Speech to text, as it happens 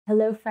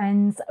Hello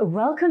friends,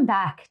 welcome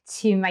back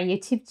to my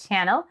YouTube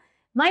channel.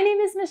 My name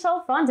is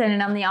Michelle Fondin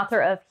and I'm the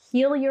author of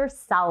Heal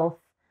Yourself,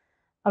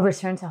 A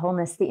Return to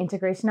Wholeness, the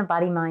Integration of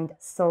Body, Mind,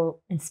 Soul,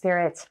 and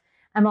Spirit.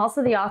 I'm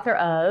also the author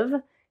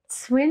of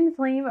Twin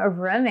Flame of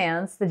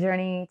Romance, The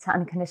Journey to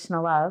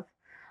Unconditional Love.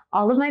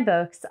 All of my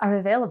books are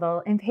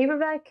available in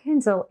paperback,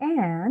 Kindle,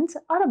 and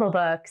Audible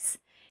books.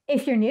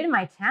 If you're new to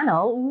my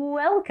channel,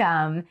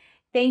 welcome.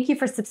 Thank you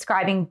for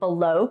subscribing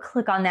below.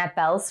 Click on that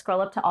bell, scroll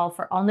up to all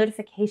for all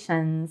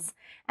notifications.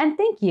 And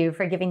thank you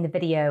for giving the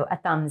video a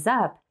thumbs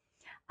up.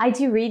 I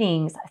do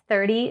readings,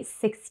 30,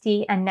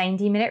 60, and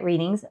 90-minute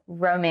readings,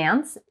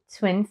 romance,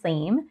 twin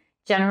flame,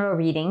 general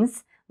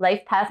readings,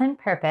 life path and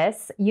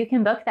purpose. You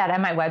can book that at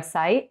my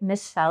website,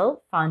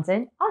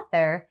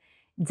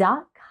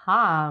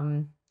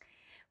 michellefondinauthor.com.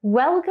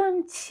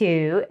 Welcome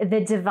to the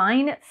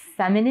Divine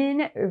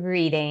Feminine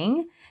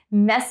reading.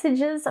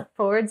 Messages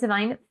for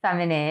Divine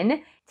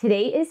Feminine.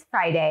 Today is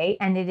Friday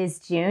and it is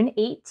June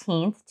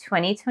 18th,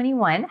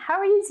 2021. How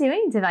are you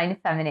doing, Divine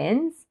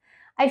Feminines?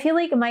 I feel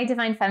like my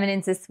Divine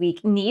Feminines this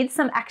week need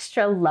some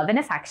extra love and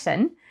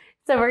affection.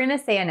 So we're going to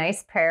say a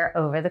nice prayer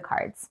over the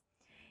cards.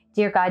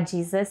 Dear God,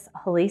 Jesus,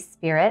 Holy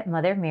Spirit,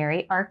 Mother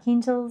Mary,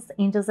 Archangels,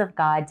 Angels of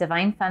God,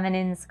 Divine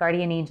Feminines,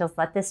 Guardian Angels,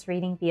 let this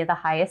reading be of the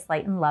highest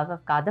light and love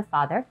of God the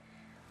Father.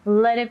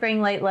 Let it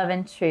bring light, love,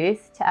 and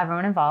truth to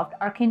everyone involved.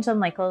 Archangel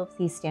Michael,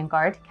 please stand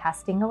guard,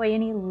 casting away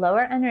any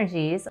lower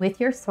energies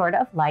with your sword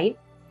of light.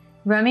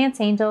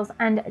 Romance angels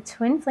and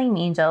twin flame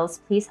angels,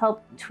 please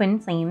help twin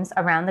flames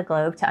around the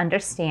globe to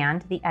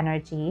understand the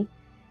energy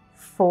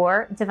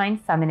for Divine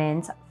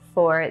Feminines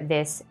for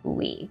this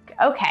week.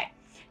 Okay,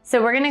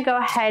 so we're going to go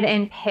ahead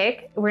and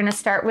pick. We're going to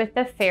start with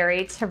the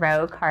Fairy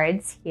Tarot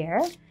cards here.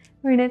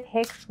 We're going to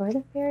pick for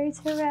the Fairy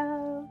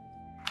Tarot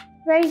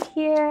right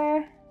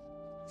here.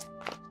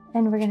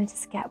 And we're going to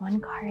just get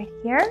one card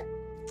here.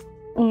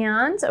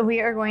 And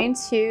we are going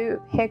to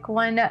pick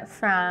one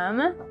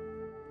from,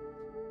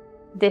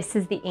 this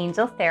is the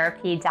Angel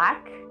Therapy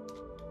deck.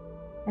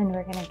 And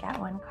we're going to get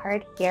one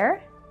card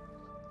here.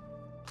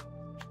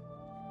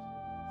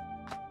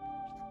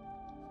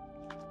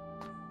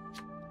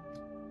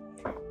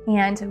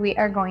 And we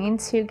are going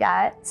to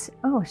get,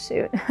 oh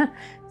shoot,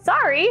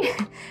 sorry.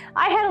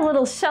 I had a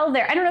little shell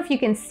there. I don't know if you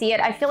can see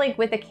it. I feel like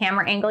with the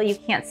camera angle, you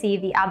can't see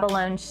the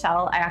abalone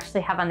shell I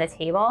actually have on the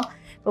table.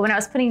 But when I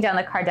was putting down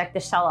the card deck,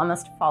 the shell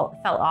almost fell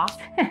off.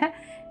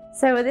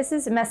 So this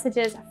is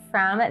messages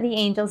from the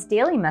angels,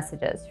 daily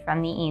messages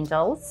from the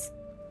angels.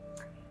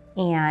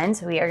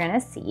 And we are gonna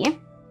see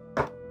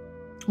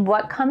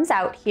what comes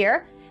out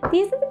here.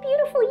 These are the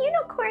beautiful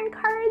unicorn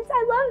cards.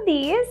 I love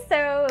these.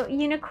 So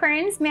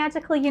unicorns,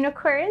 magical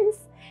unicorns.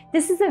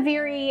 This is a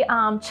very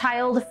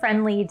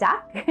child-friendly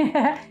deck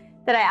that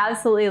I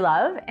absolutely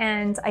love.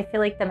 And I feel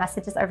like the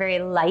messages are very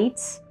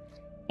light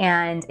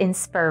and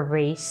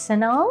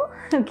inspirational,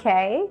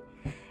 okay?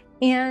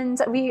 And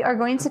we are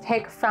going to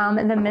pick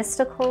from the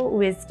Mystical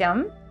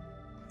Wisdom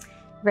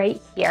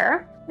right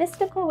here.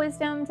 Mystical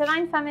Wisdom,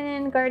 Divine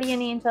Feminine,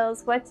 Guardian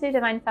Angels. What do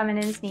Divine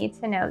Feminines need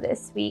to know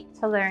this week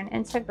to learn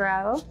and to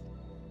grow?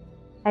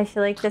 I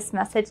feel like this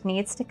message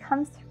needs to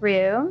come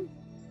through.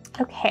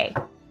 Okay.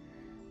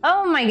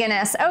 Oh my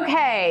goodness.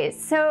 Okay,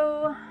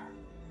 so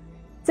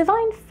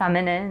Divine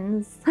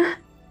Feminines.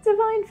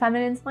 Divine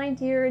Feminines, my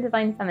dear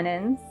Divine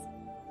Feminines.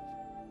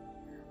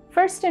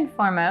 First and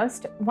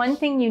foremost, one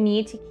thing you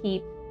need to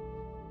keep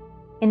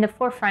in the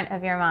forefront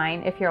of your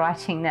mind if you're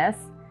watching this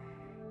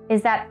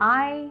is that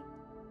I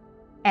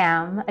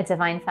am a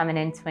Divine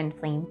Feminine twin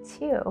flame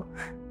too.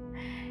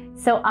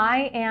 So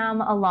I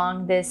am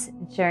along this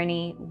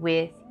journey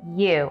with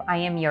you. I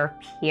am your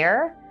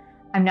peer.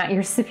 I'm not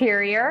your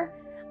superior.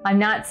 I'm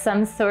not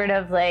some sort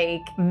of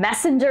like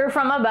messenger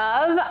from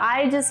above.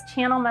 I just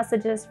channel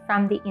messages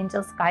from the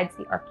angels, guides,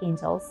 the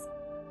archangels,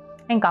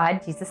 and God,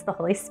 Jesus, the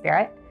Holy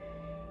Spirit.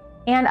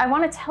 And I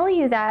want to tell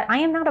you that I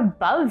am not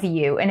above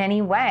you in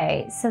any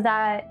way, so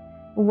that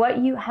what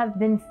you have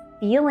been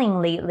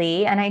feeling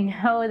lately, and I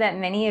know that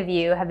many of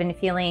you have been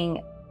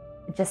feeling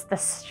just the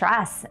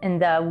stress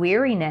and the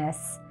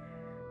weariness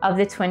of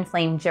the twin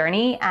flame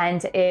journey.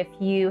 And if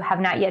you have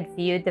not yet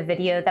viewed the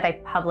video that I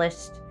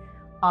published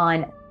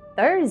on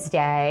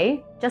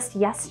Thursday, just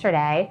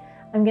yesterday,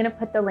 I'm going to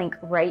put the link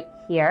right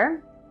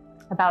here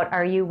about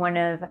are you one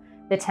of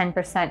the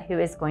 10% who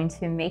is going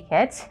to make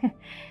it?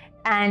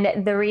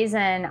 And the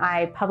reason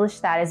I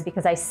published that is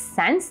because I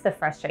sense the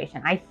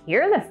frustration. I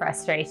hear the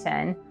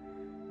frustration.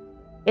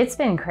 It's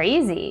been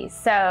crazy.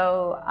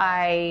 So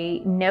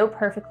I know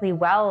perfectly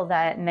well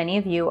that many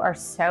of you are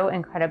so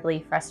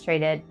incredibly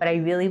frustrated, but I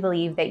really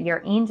believe that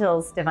your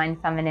angels, Divine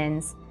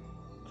Feminines,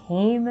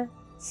 came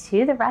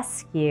to the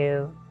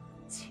rescue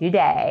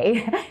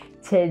today.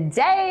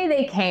 Today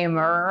they came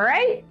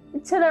right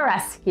to the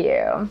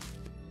rescue.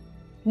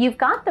 You've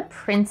got the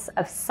Prince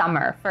of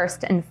Summer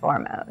first and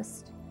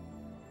foremost.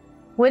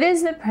 What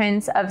is the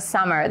Prince of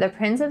Summer? The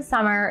Prince of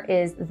Summer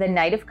is the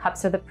Knight of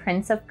Cups, or the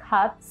Prince of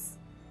Cups.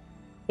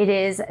 It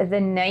is the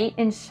knight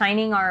in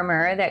shining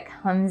armor that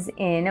comes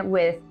in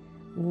with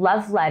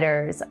love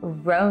letters,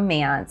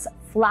 romance,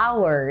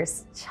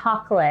 flowers,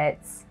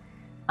 chocolates,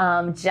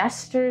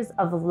 gestures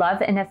of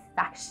love and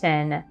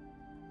affection.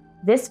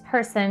 This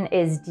person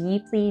is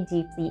deeply,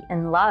 deeply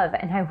in love.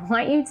 And I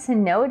want you to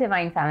know,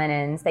 Divine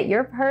Feminines, that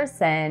your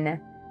person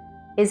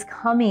is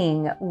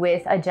coming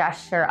with a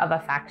gesture of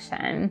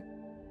affection.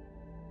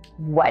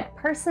 What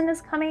person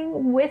is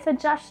coming with a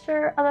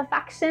gesture of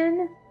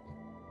affection?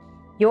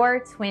 Your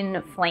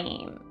twin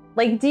flame.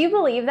 Like, do you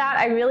believe that?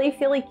 I really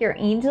feel like your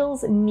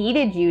angels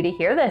needed you to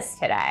hear this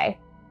today.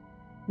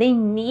 They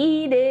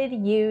needed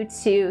you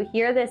to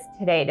hear this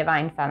today,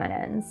 Divine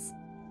Feminines,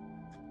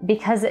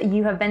 because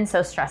you have been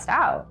so stressed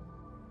out.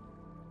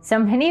 So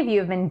many of you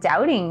have been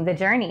doubting the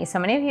journey. So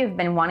many of you have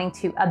been wanting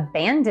to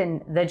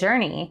abandon the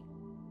journey.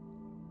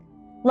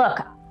 Look,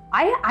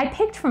 I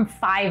picked from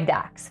 5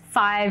 decks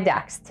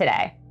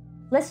today.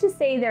 Let's just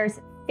say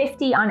there's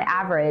 50 on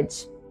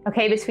average,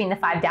 okay, between the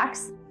 5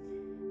 decks.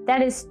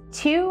 That is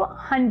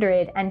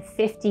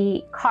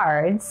 250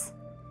 cards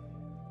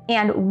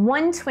and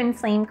 1 twin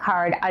flame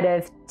card out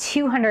of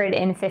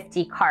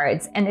 250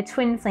 cards, and the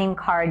twin flame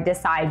card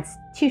decides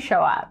to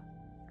show up.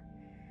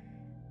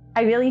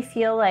 I really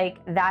feel like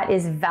that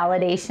is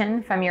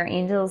validation from your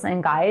angels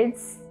and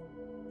guides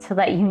to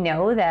let you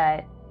know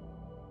that,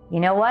 you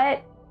know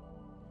what?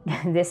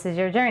 This is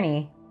your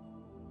journey.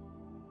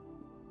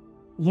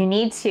 You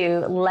need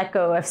to let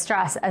go of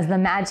stress, as the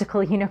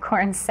magical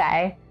unicorns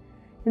say.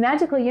 The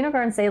magical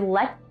unicorns say,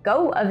 let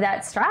go of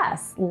that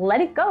stress.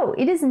 Let it go.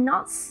 It is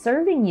not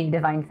serving you,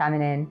 Divine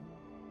Feminine.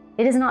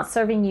 It is not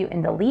serving you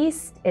in the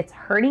least. It's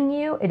hurting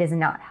you. It is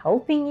not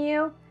helping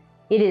you.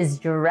 It is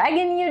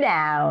dragging you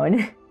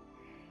down.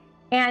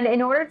 And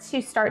in order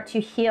to start to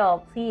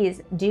heal,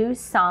 please do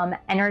some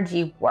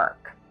energy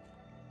work.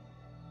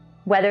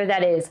 Whether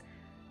that is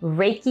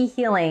Reiki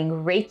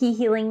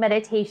healing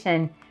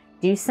meditation,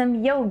 do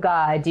some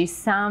yoga, do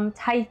some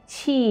Tai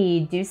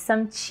Chi, do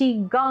some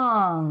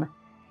Qigong.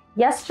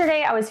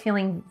 Yesterday, I was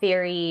feeling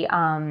very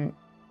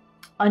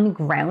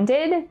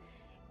ungrounded.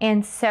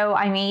 And so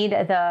I made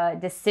the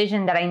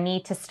decision that I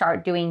need to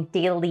start doing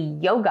daily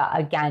yoga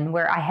again,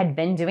 where I had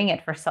been doing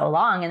it for so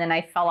long. And then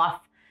I fell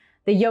off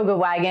the yoga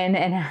wagon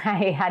and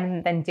I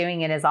hadn't been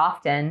doing it as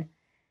often.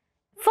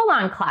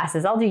 Full-on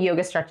classes. I'll do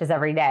yoga stretches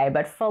every day,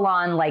 but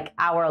full-on like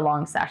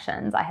hour-long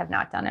sessions I have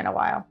not done in a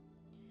while.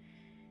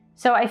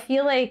 So I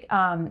feel like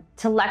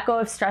to let go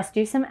of stress,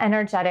 do some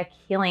energetic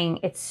healing.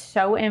 It's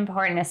so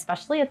important,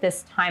 especially at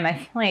this time. I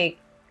feel like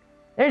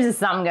there's just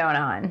something going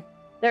on.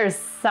 There's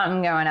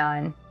something going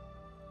on.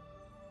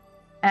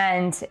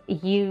 And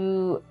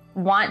you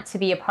want to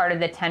be a part of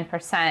the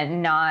 10%,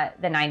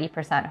 not the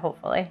 90%,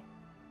 hopefully.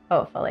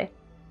 Hopefully.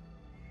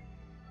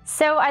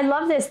 So I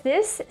love this.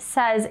 This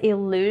says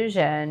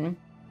illusion.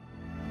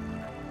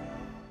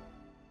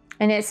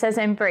 And it says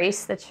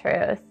embrace the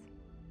truth.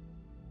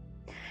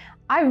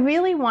 I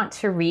really want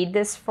to read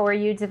this for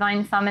you,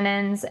 Divine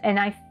Feminines. And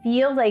I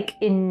feel like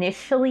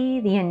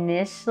initially, the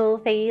initial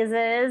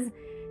phases,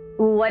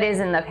 what is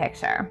in the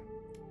picture?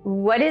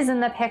 What is in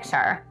the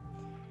picture?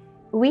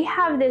 We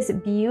have this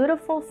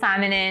beautiful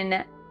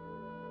feminine,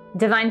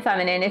 Divine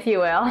Feminine, if you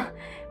will.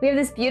 We have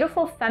this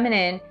beautiful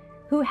feminine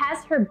who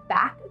has her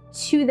back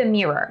to the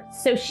mirror.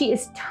 So she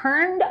is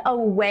turned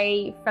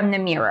away from the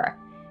mirror.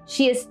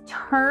 She is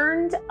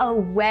turned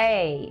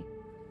away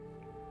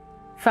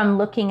from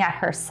looking at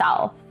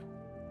herself.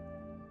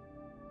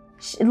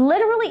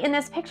 Literally in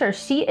this picture,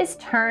 she is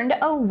turned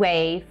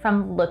away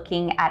from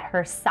looking at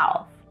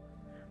herself.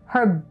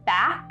 Her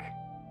back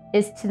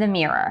is to the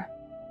mirror.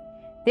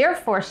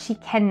 Therefore, she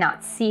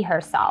cannot see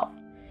herself.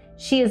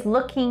 She is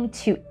looking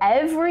to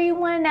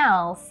everyone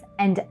else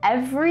and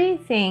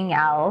everything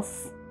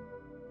else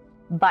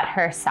but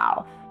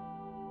herself.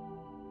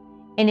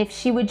 And if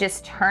she would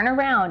just turn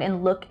around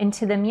and look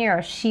into the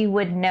mirror, she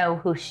would know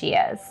who she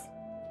is.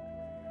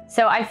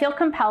 So I feel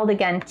compelled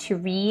again to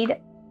read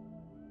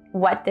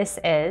what this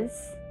is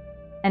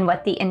and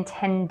what the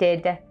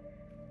intended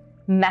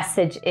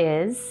message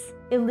is.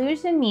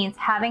 Illusion means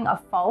having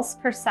a false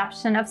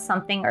perception of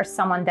something or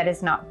someone that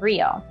is not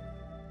real.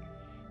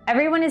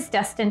 Everyone is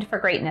destined for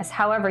greatness.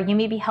 However, you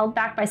may be held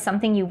back by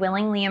something you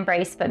willingly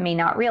embrace but may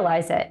not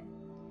realize it.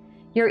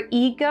 Your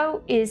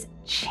ego is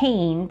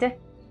chained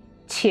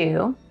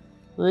to,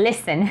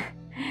 listen,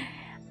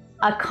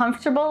 a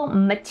comfortable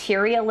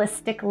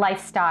materialistic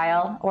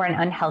lifestyle or an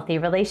unhealthy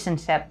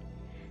relationship.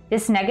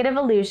 This negative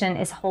illusion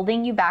is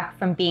holding you back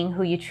from being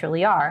who you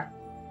truly are.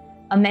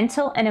 A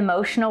mental and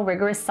emotional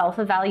rigorous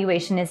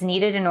self-evaluation is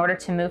needed in order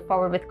to move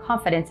forward with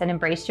confidence and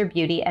embrace your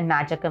beauty and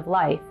magic of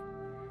life.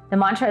 The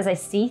mantra is, I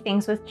see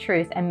things with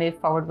truth and move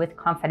forward with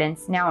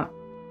confidence. Now,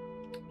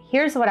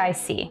 here's what I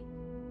see.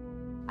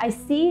 I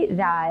see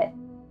that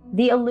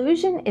the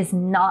illusion is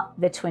not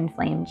the twin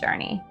flame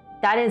journey.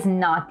 That is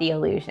not the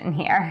illusion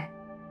here.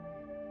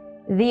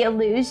 The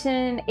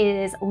illusion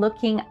is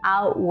looking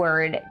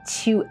outward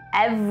to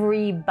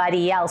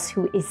everybody else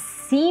who is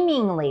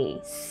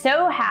seemingly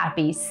so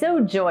happy, so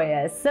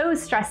joyous, so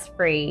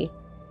stress-free,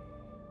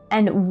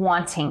 and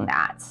wanting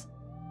that.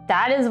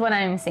 That is what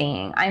I'm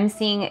seeing. I'm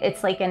seeing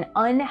it's like an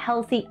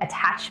unhealthy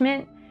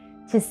attachment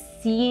to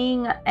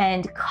seeing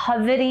and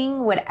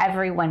coveting what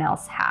everyone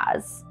else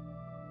has.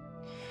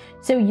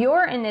 So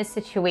you're in this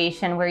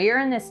situation where you're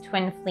in this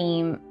twin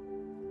flame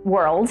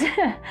world,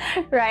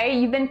 right?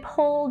 You've been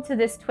pulled to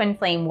this twin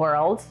flame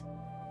world.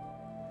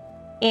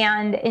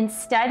 And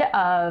instead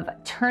of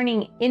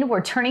turning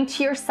inward, turning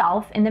to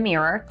yourself in the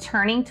mirror,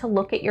 turning to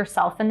look at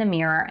yourself in the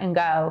mirror and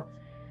go,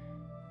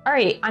 all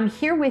right, I'm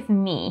here with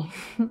me.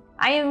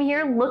 I am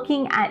here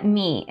looking at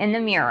me in the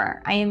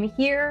mirror. I am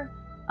here,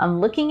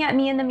 I'm looking at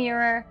me in the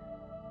mirror.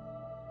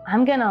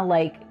 I'm gonna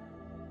like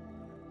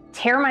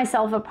tear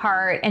myself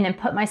apart and then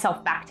put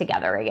myself back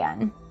together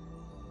again.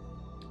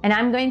 And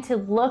I'm going to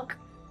look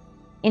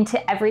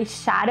into every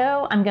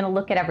shadow. I'm going to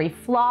look at every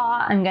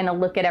flaw. I'm going to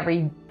look at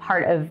every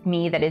part of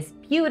me that is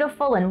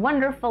beautiful and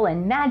wonderful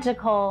and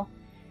magical.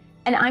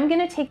 And I'm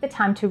going to take the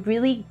time to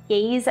really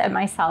gaze at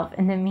myself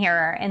in the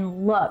mirror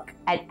and look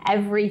at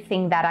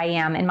everything that I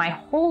am and my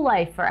whole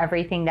life for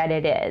everything that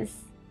it is.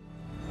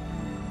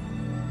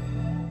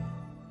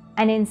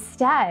 And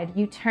instead,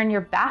 you turn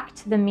your back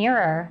to the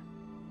mirror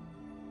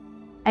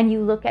and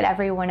you look at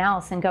everyone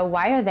else and go,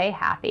 why are they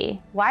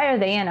happy? Why are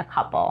they in a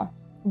couple?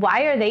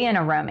 Why are they in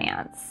a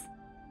romance?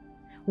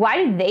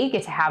 Why do they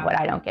get to have what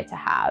I don't get to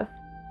have?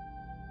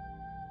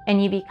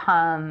 And you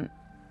become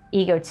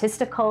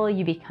egotistical,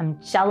 you become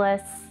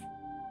jealous,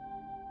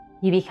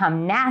 you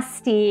become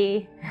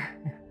nasty.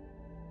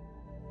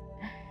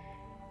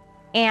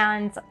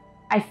 And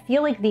I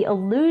feel like the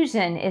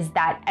illusion is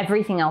that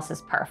everything else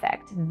is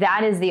perfect.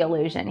 That is the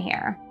illusion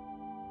here.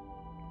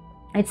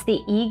 It's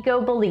the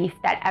ego belief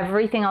that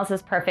everything else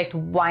is perfect.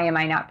 Why am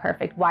I not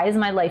perfect? Why is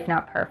my life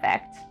not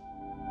perfect?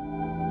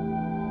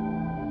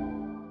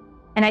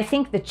 And I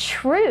think the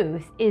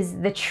truth is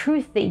the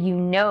truth that you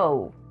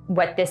know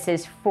what this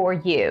is for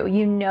you.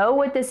 You know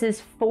what this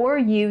is for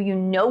you. You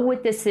know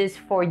what this is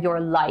for your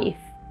life.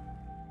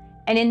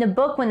 And in the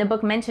book, when the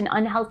book mentioned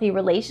unhealthy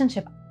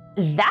relationship,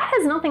 that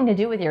has nothing to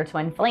do with your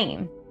twin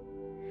flame.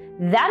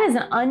 That is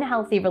an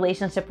unhealthy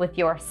relationship with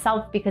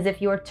yourself, because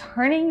if you're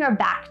turning your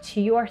back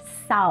to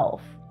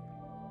yourself,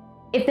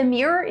 if the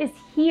mirror is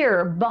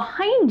here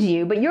behind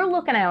you, but you're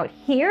looking out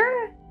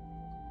here,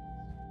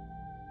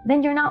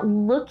 then you're not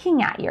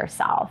looking at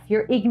yourself.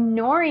 You're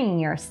ignoring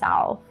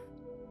yourself.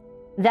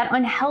 That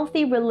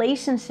unhealthy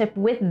relationship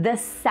with the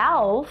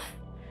self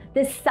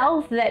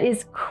that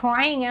is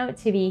crying out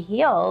to be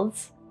healed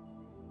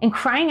and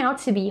crying out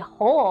to be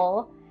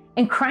whole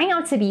and crying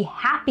out to be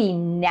happy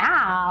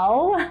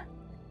now.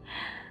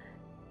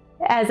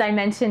 As I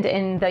mentioned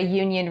in the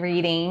union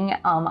reading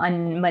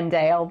on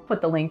Monday, I'll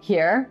put the link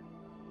here.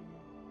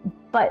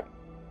 But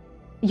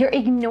you're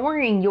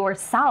ignoring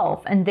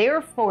yourself, and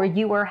therefore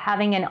you are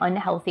having an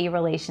unhealthy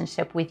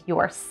relationship with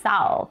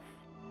yourself.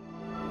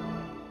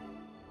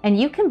 And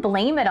you can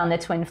blame it on the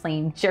twin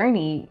flame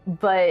journey,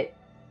 but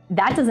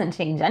that doesn't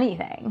change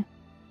anything.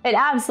 It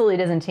absolutely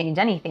doesn't change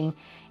anything.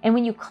 And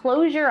when you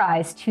close your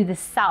eyes to the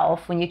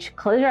self, when you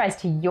close your eyes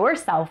to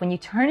yourself, when you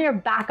turn your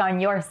back on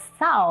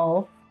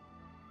yourself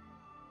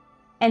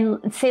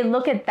and say,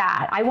 look at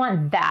that, I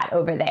want that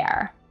over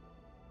there.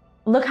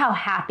 Look how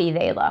happy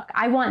they look.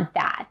 I want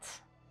that.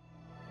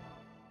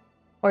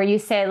 Or you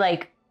say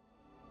like,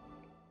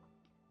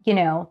 you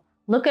know,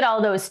 look at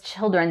all those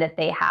children that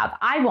they have.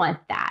 I want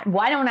that.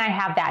 Why don't I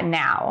have that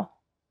now?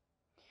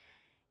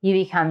 You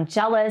become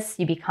jealous.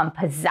 You become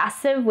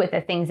possessive with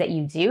the things that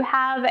you do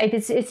have.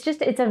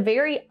 It's a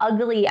very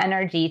ugly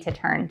energy to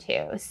turn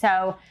to.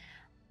 So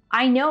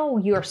I know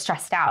you're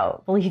stressed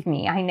out. Believe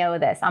me, I know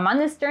this. I'm on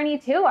this journey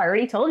too. I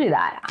already told you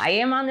that. I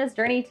am on this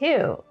journey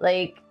too.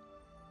 Like,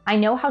 I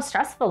know how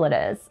stressful it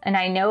is, and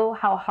I know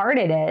how hard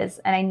it is,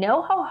 and I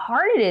know how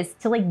hard it is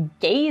to like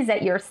gaze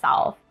at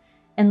yourself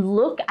and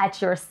look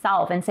at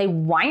yourself and say,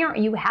 why aren't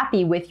you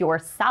happy with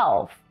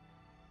yourself?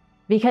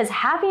 Because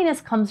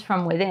happiness comes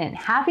from within.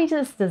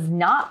 Happiness does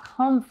not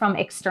come from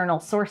external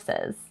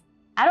sources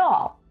at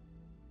all.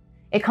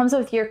 It comes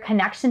with your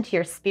connection to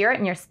your spirit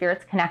and your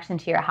spirit's connection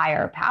to your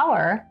higher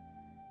power,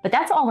 but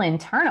that's all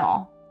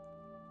internal.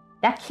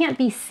 That can't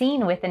be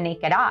seen with the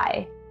naked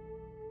eye.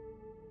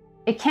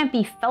 It can't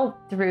be felt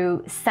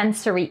through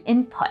sensory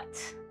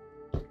input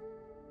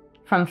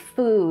from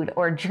food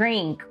or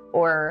drink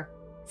or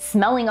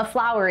smelling a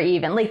flower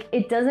even. Like,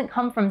 it doesn't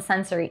come from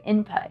sensory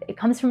input. It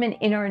comes from an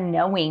inner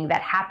knowing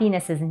that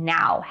happiness is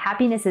now.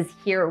 Happiness is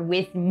here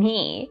with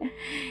me.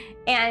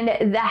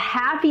 And the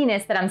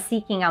happiness that I'm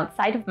seeking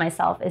outside of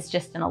myself is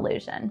just an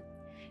illusion.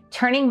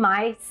 Turning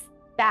my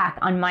back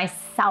on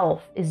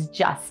myself is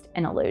just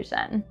an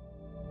illusion.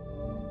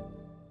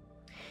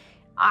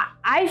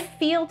 I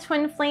feel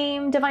twin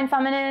flame, divine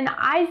feminine.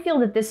 I feel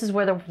that this is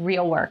where the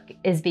real work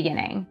is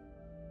beginning.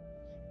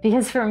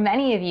 Because for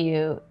many of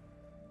you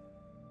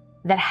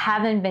that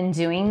haven't been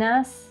doing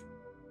this,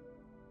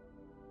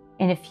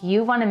 and if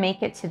you want to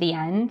make it to the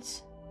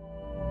end,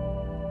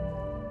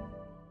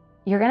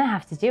 you're going to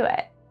have to do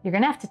it. You're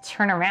going to have to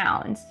turn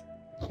around.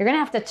 You're going to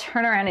have to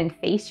turn around and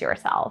face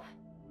yourself.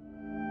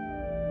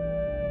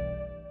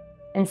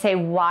 and say,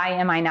 why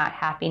am I not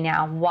happy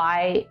now?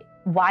 Why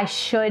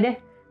do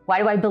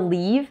I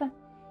believe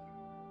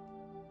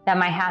that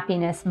my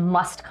happiness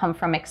must come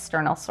from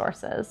external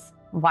sources?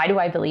 Why do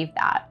I believe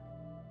that?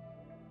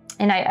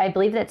 And I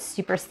believe that's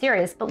super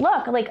serious. But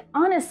look, like,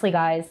 honestly,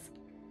 guys,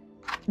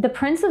 the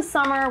Prince of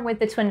Summer with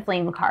the Twin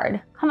Flame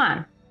card, come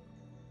on.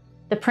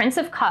 The Prince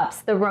of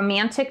Cups, the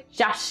romantic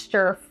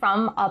gesture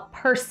from a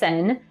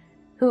person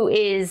who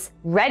is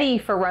ready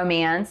for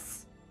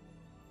romance,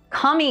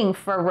 coming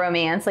for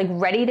romance, like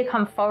ready to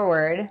come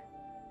forward,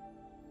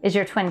 is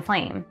your twin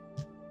flame.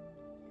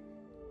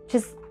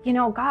 Just, you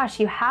know, gosh,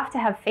 you have to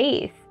have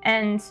faith.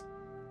 And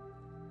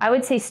I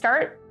would say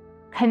start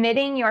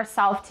committing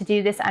yourself to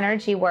do this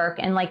energy work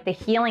and like the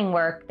healing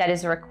work that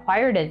is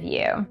required of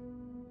you.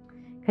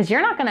 Because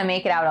you're not going to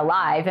make it out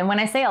alive. And when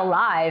I say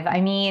alive,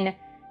 I mean,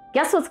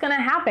 guess what's going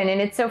to happen? And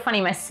it's so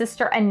funny. My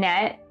sister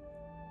Annette,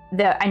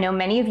 I know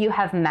many of you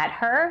have met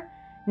her,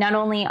 not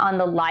only on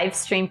the live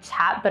stream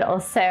chat, but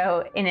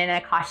also in an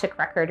Akashic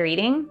record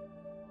reading.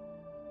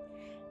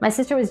 My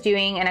sister was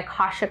doing an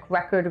Akashic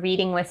record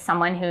reading with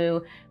someone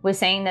who was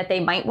saying that they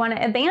might want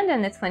to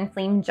abandon the twin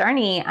flame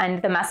journey.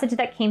 And the message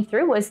that came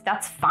through was,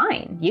 that's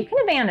fine. You can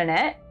abandon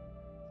it,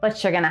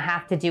 but you're going to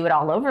have to do it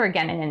all over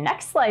again in the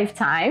next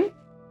lifetime.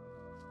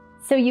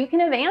 So you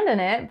can abandon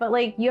it, but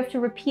like you have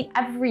to repeat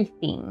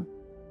everything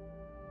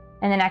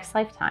in the next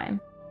lifetime.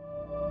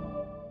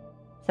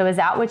 So is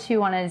that what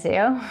you want to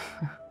do?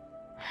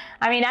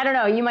 I mean, I don't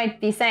know. You might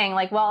be saying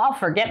like, well, I'll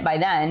forget by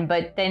then,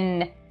 but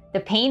then the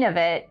pain of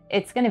it,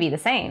 it's going to be the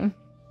same.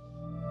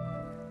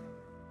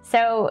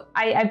 So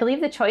I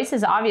believe the choice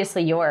is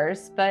obviously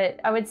yours, but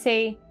I would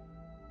say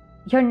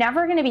you're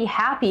never going to be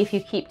happy if you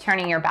keep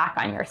turning your back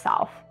on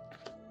yourself.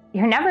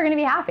 You're never going to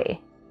be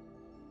happy.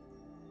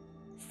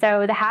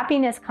 So the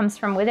happiness comes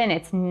from within.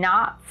 It's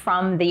not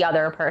from the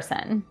other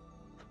person.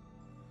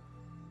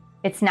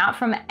 It's not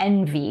from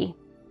envy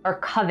or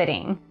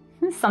coveting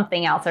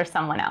something else or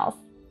someone else.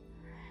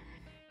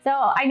 So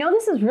I know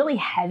this is really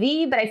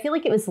heavy, but I feel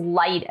like it was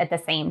light at the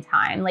same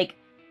time. Like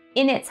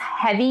in its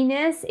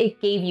heaviness, it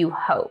gave you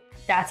hope.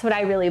 That's what I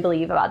really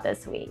believe about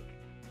this week.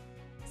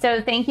 So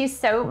thank you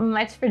so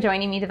much for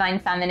joining me, Divine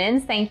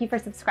Feminines. Thank you for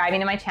subscribing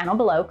to my channel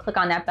below. Click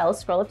on that bell,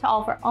 scroll up to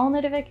all for all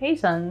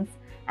notifications.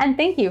 And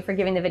thank you for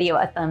giving the video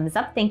a thumbs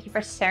up. Thank you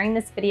for sharing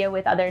this video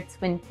with other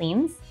twin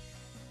flames.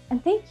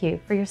 And thank you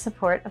for your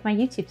support of my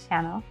YouTube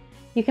channel.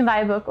 You can buy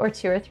a book or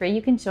 2 or 3.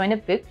 You can join a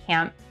boot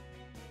camp.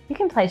 You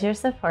can pledge your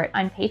support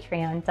on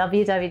Patreon,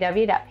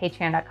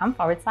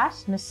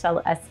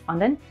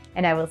 www.patreon.com/MichelleFondin,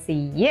 and I will see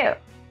you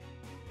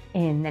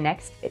in the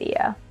next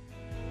video.